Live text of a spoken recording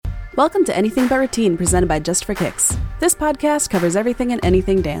Welcome to Anything But Routine, presented by Just for Kicks. This podcast covers everything and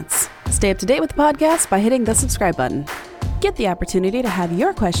anything dance. Stay up to date with the podcast by hitting the subscribe button. Get the opportunity to have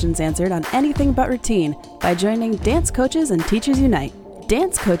your questions answered on Anything But Routine by joining Dance Coaches and Teachers Unite.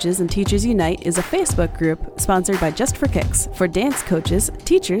 Dance Coaches and Teachers Unite is a Facebook group sponsored by Just for Kicks for dance coaches,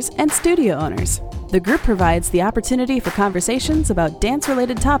 teachers, and studio owners. The group provides the opportunity for conversations about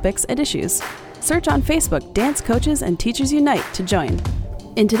dance-related topics and issues. Search on Facebook Dance Coaches and Teachers Unite to join.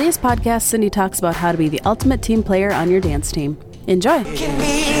 In today's podcast, Cindy talks about how to be the ultimate team player on your dance team. Enjoy! You can be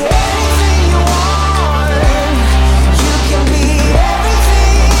anything you want. You can be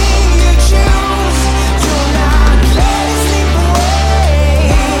everything you choose. Do not let it slip away.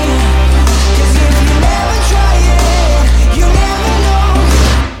 'Cause if you never try it, you never know.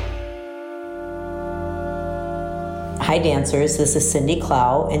 Hi dancers, this is Cindy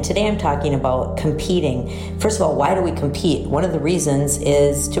Clow, and today I'm talking about competing. First of all, why do we compete? One of the reasons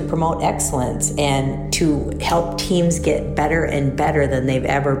is to promote excellence and to help teams get better and better than they've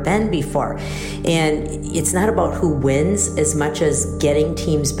ever been before. And it's not about who wins as much as getting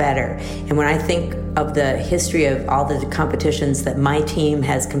teams better. And when I think of the history of all the competitions that my team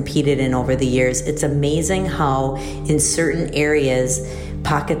has competed in over the years, it's amazing how in certain areas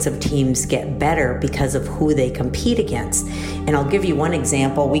pockets of teams get better because of who they compete against. And I'll give you one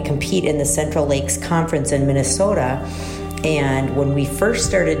example. We compete in the Central Lakes Conference in Minnesota, and when we first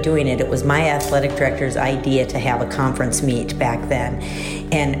started doing it, it was my athletic director's idea to have a conference meet back then.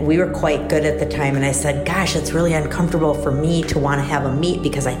 And we were quite good at the time, and I said, gosh, it's really uncomfortable for me to want to have a meet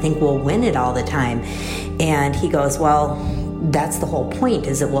because I think we'll win it all the time. And he goes, well, that's the whole point,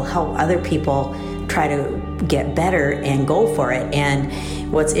 is it will help other people try to get better and go for it. And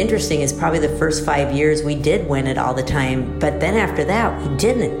what's interesting is probably the first 5 years we did win it all the time, but then after that we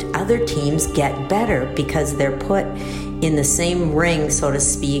didn't. Other teams get better because they're put in the same ring, so to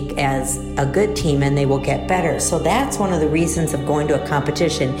speak, as a good team, and they will get better. So that's one of the reasons of going to a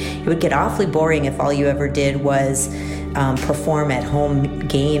competition. It would get awfully boring if all you ever did was perform at home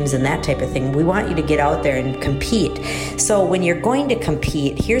games and that type of thing. We want you to get out there and compete. So when you're going to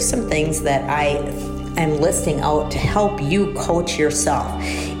compete, here's some things that I am listing out to help you coach yourself.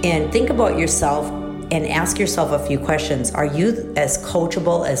 And think about yourself and ask yourself a few questions. Are you as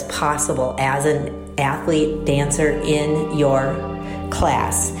coachable as possible as an athlete, dancer in your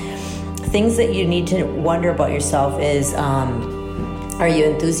class? Things that you need to wonder about yourself is, are you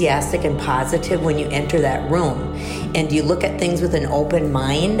enthusiastic and positive when you enter that room? And do you look at things with an open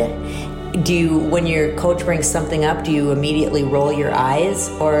mind? When your coach brings something up, do you immediately roll your eyes?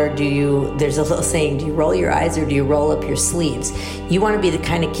 Or there's a little saying, do you roll your eyes or do you roll up your sleeves? You want to be the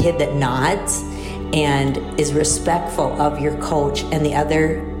kind of kid that nods and is respectful of your coach and the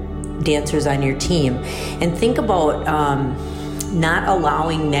other dancers on your team. And think about not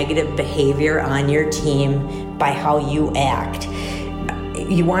allowing negative behavior on your team by how you act.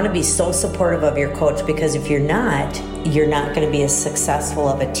 You want to be so supportive of your coach, because if you're not going to be as successful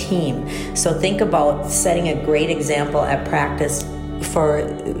of a team. So think about setting a great example at practice for,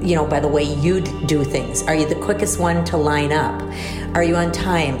 by the way you do things. Are you the quickest one to line up? Are you on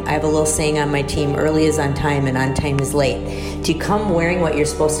time? I have a little saying on my team, early is on time and on time is late. Do you come wearing what you're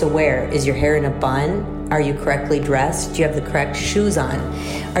supposed to wear? Is your hair in a bun? Are you correctly dressed? Do you have the correct shoes on?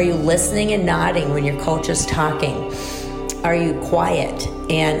 Are you listening and nodding when your coach is talking? Are you quiet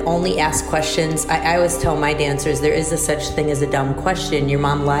and only ask questions? I always tell my dancers there is a such thing as a dumb question. Your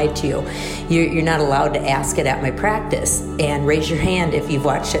mom lied to you. You're not allowed to ask it at my practice. And raise your hand if you've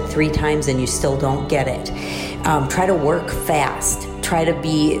watched it 3 times and you still don't get it. Try to work fast. Try to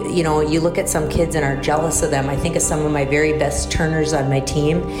be, you look at some kids and are jealous of them. I think of some of my very best turners on my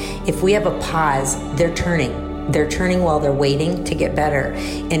team. If we have a pause, they're turning. They're turning while they're waiting to get better.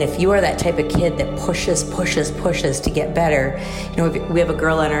 And if you are that type of kid that pushes to get better, we have a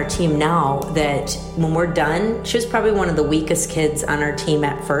girl on our team now that when we're done, she was probably one of the weakest kids on our team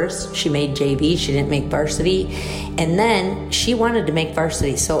at first. She made JV, she didn't make varsity. And then she wanted to make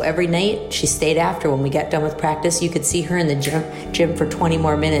varsity. So every night she stayed after when we got done with practice. You could see her in the gym for 20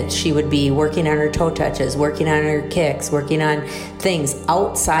 more minutes. She would be working on her toe touches, working on her kicks, working on things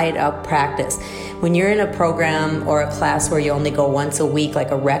outside of practice. When you're in a program or a class where you only go once a week, like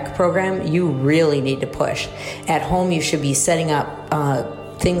a rec program, you really need to push. At home, you should be setting up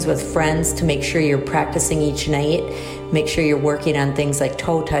things with friends to make sure you're practicing each night. Make sure you're working on things like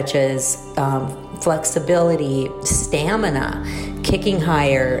toe touches, flexibility, stamina, kicking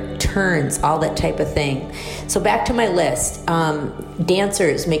higher, turns, all that type of thing. So back to my list.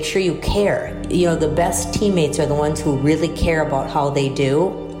 Dancers, make sure you care. The best teammates are the ones who really care about how they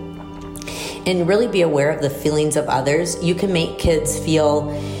do. And really be aware of the feelings of others. You can make kids feel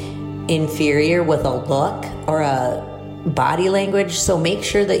inferior with a look or a body language. So make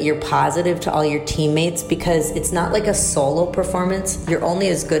sure that you're positive to all your teammates, because it's not like a solo performance. You're only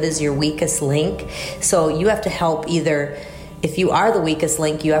as good as your weakest link. So you have to help either, if you are the weakest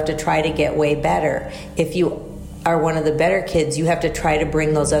link, you have to try to get way better. If you are one of the better kids, you have to try to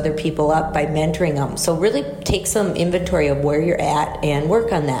bring those other people up by mentoring them. So really take some inventory of where you're at and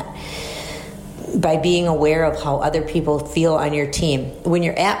work on that by being aware of how other people feel on your team. When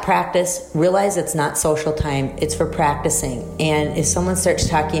you're at practice, realize it's not social time, it's for practicing. And if someone starts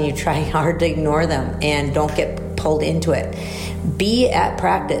talking, you try hard to ignore them and don't get pulled into it. Be at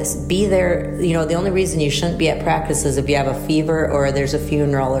practice. Be there. You know, the only reason you shouldn't be at practice is if you have a fever or there's a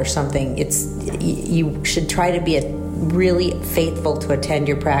funeral or something. You should try to be really faithful to attend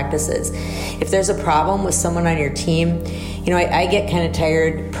your practices. If there's a problem with someone on your team, you know, I get kind of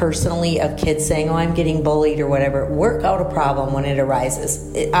tired personally of kids saying, oh, I'm getting bullied or whatever. Work out a problem when it arises.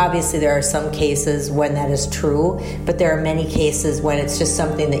 Obviously, there are some cases when that is true, but there are many cases when it's just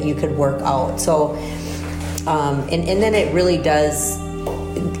something that you could work out. So, and then it really does,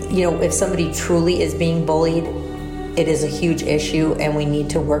 you know, if somebody truly is being bullied, it is a huge issue, and we need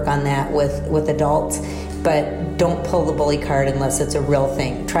to work on that with adults. But don't pull the bully card unless it's a real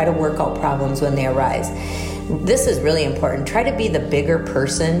thing. Try to work out problems when they arise. This is really important. Try to be the bigger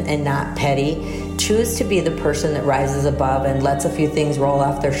person and not petty. Choose to be the person that rises above and lets a few things roll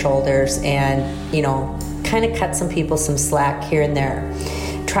off their shoulders and, you know, kind of cut some people some slack here and there.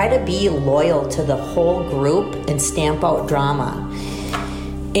 Try to be loyal to the whole group and stamp out drama.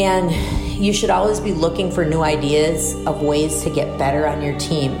 And you should always be looking for new ideas of ways to get better on your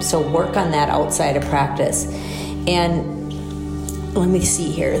team. So work on that outside of practice. And let me see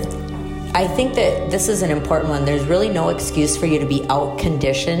here. I think that this is an important one. There's really no excuse for you to be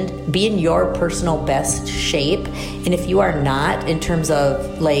out-conditioned. Be in your personal best shape. And if you are not, in terms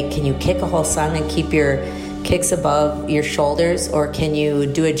of, like, can you kick a whole song and keep your kicks above your shoulders, or can you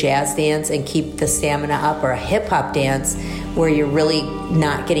do a jazz dance and keep the stamina up, or a hip-hop dance where you're really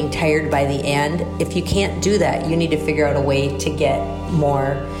not getting tired by the end? If you can't do that, you need to figure out a way to get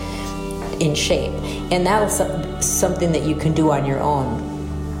more in shape. And that's something that you can do on your own.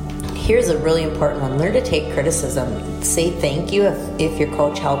 Here's a really important one. Learn to take criticism. Say thank you if your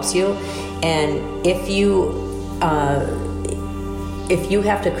coach helps you. And if you have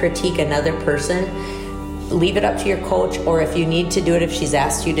to critique another person, leave it up to your coach. Or if you need to do it, if she's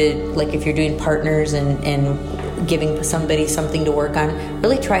asked you to, like if you're doing partners and giving somebody something to work on,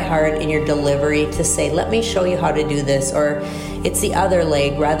 really try hard in your delivery to say, let me show you how to do this, or it's the other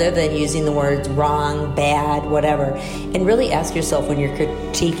leg, rather than using the words wrong, bad, whatever. And really ask yourself when you're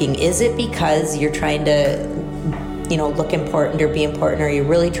critiquing, is it because you're trying to, you know, look important or be important? Or are you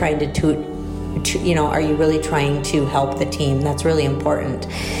really trying are you really trying to help the team? That's really important.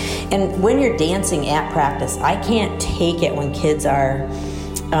 And when you're dancing at practice, I can't take it when kids are,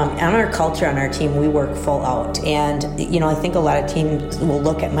 on our culture, on our team, we work full out. And, you know, I think a lot of teams will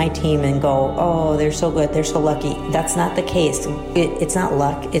look at my team and go, oh, they're so good, they're so lucky. That's not the case. It's not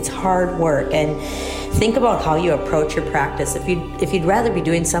luck, it's hard work. And think about how you approach your practice. If you'd rather be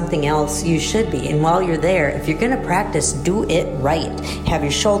doing something else, you should be. And while you're there, if you're going to practice, do it right. Have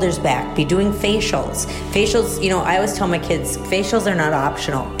your shoulders back. Be doing facials. Facials, you know, I always tell my kids, facials are not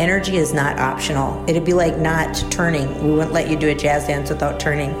optional. Energy is not optional. It'd be like not turning. We wouldn't let you do a jazz dance without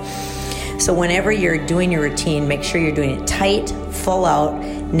turning. So whenever you're doing your routine, make sure you're doing it tight, full out,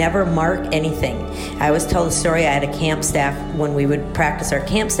 never mark anything. I always tell the story, I had a camp staff, when we would practice our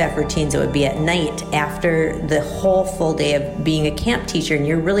camp staff routines, it would be at night after the whole full day of being a camp teacher, and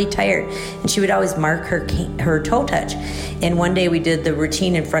you're really tired. And she would always mark her toe touch. And one day we did the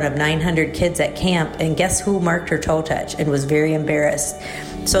routine in front of 900 kids at camp, and guess who marked her toe touch and was very embarrassed?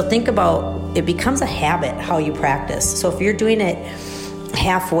 So think about, it becomes a habit how you practice. So if you're doing it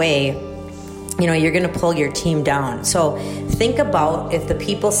halfway, you know, you're going to pull your team down. So think about if the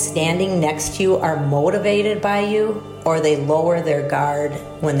people standing next to you are motivated by you, or they lower their guard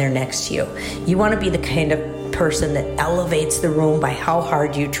when they're next to you. You want to be the kind of person that elevates the room by how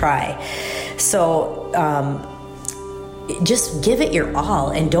hard you try. So just give it your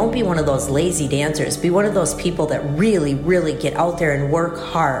all, and don't be one of those lazy dancers. Be one of those people that really, really get out there and work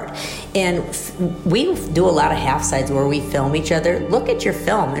hard. And we do a lot of half sides where we film each other. Look at your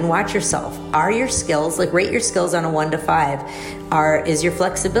film and watch yourself. Are your skills, like rate your skills on a 1 to 5. Is your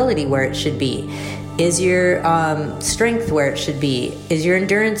flexibility where it should be? Is your strength where it should be? Is your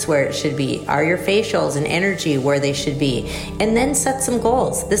endurance where it should be? Are your facials and energy where they should be? And then set some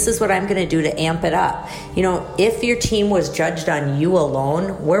goals. This is what I'm going to do to amp it up. You know, if your team was judged on you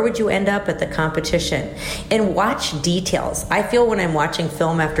alone, where would you end up at the competition? And watch details. I feel when I'm watching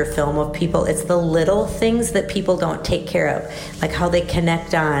film after film of people, it's the little things that people don't take care of, like how they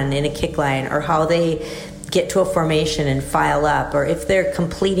connect on in a kick line, or how they get to a formation and file up, or if they're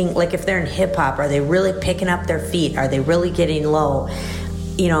completing, like if they're in hip hop, are they really picking up their feet? Are they really getting low?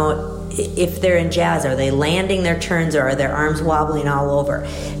 You know, if they're in jazz, are they landing their turns, or are their arms wobbling all over?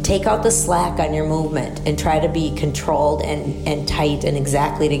 Take out the slack on your movement and try to be controlled and tight and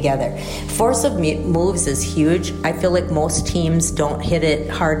exactly together. Force of moves is huge. I feel like most teams don't hit it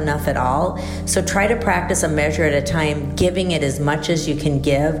hard enough at all. So try to practice a measure at a time, giving it as much as you can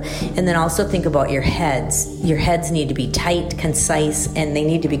give. And then also think about your heads. Your heads need to be tight, concise, and they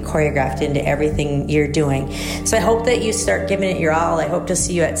need to be choreographed into everything you're doing. So I hope that you start giving it your all. I hope to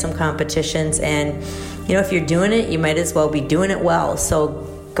see you at some competitions. And, you know, if you're doing it, you might as well be doing it well. So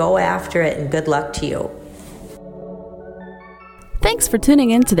go after it, and good luck to you. Thanks for tuning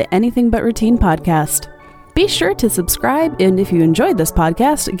in to the Anything But Routine podcast. Be sure to subscribe, and if you enjoyed this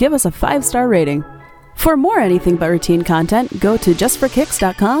podcast, give us a 5-star rating. For more Anything But Routine content, go to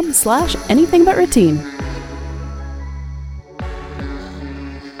justforkicks.com/anythingbutroutine.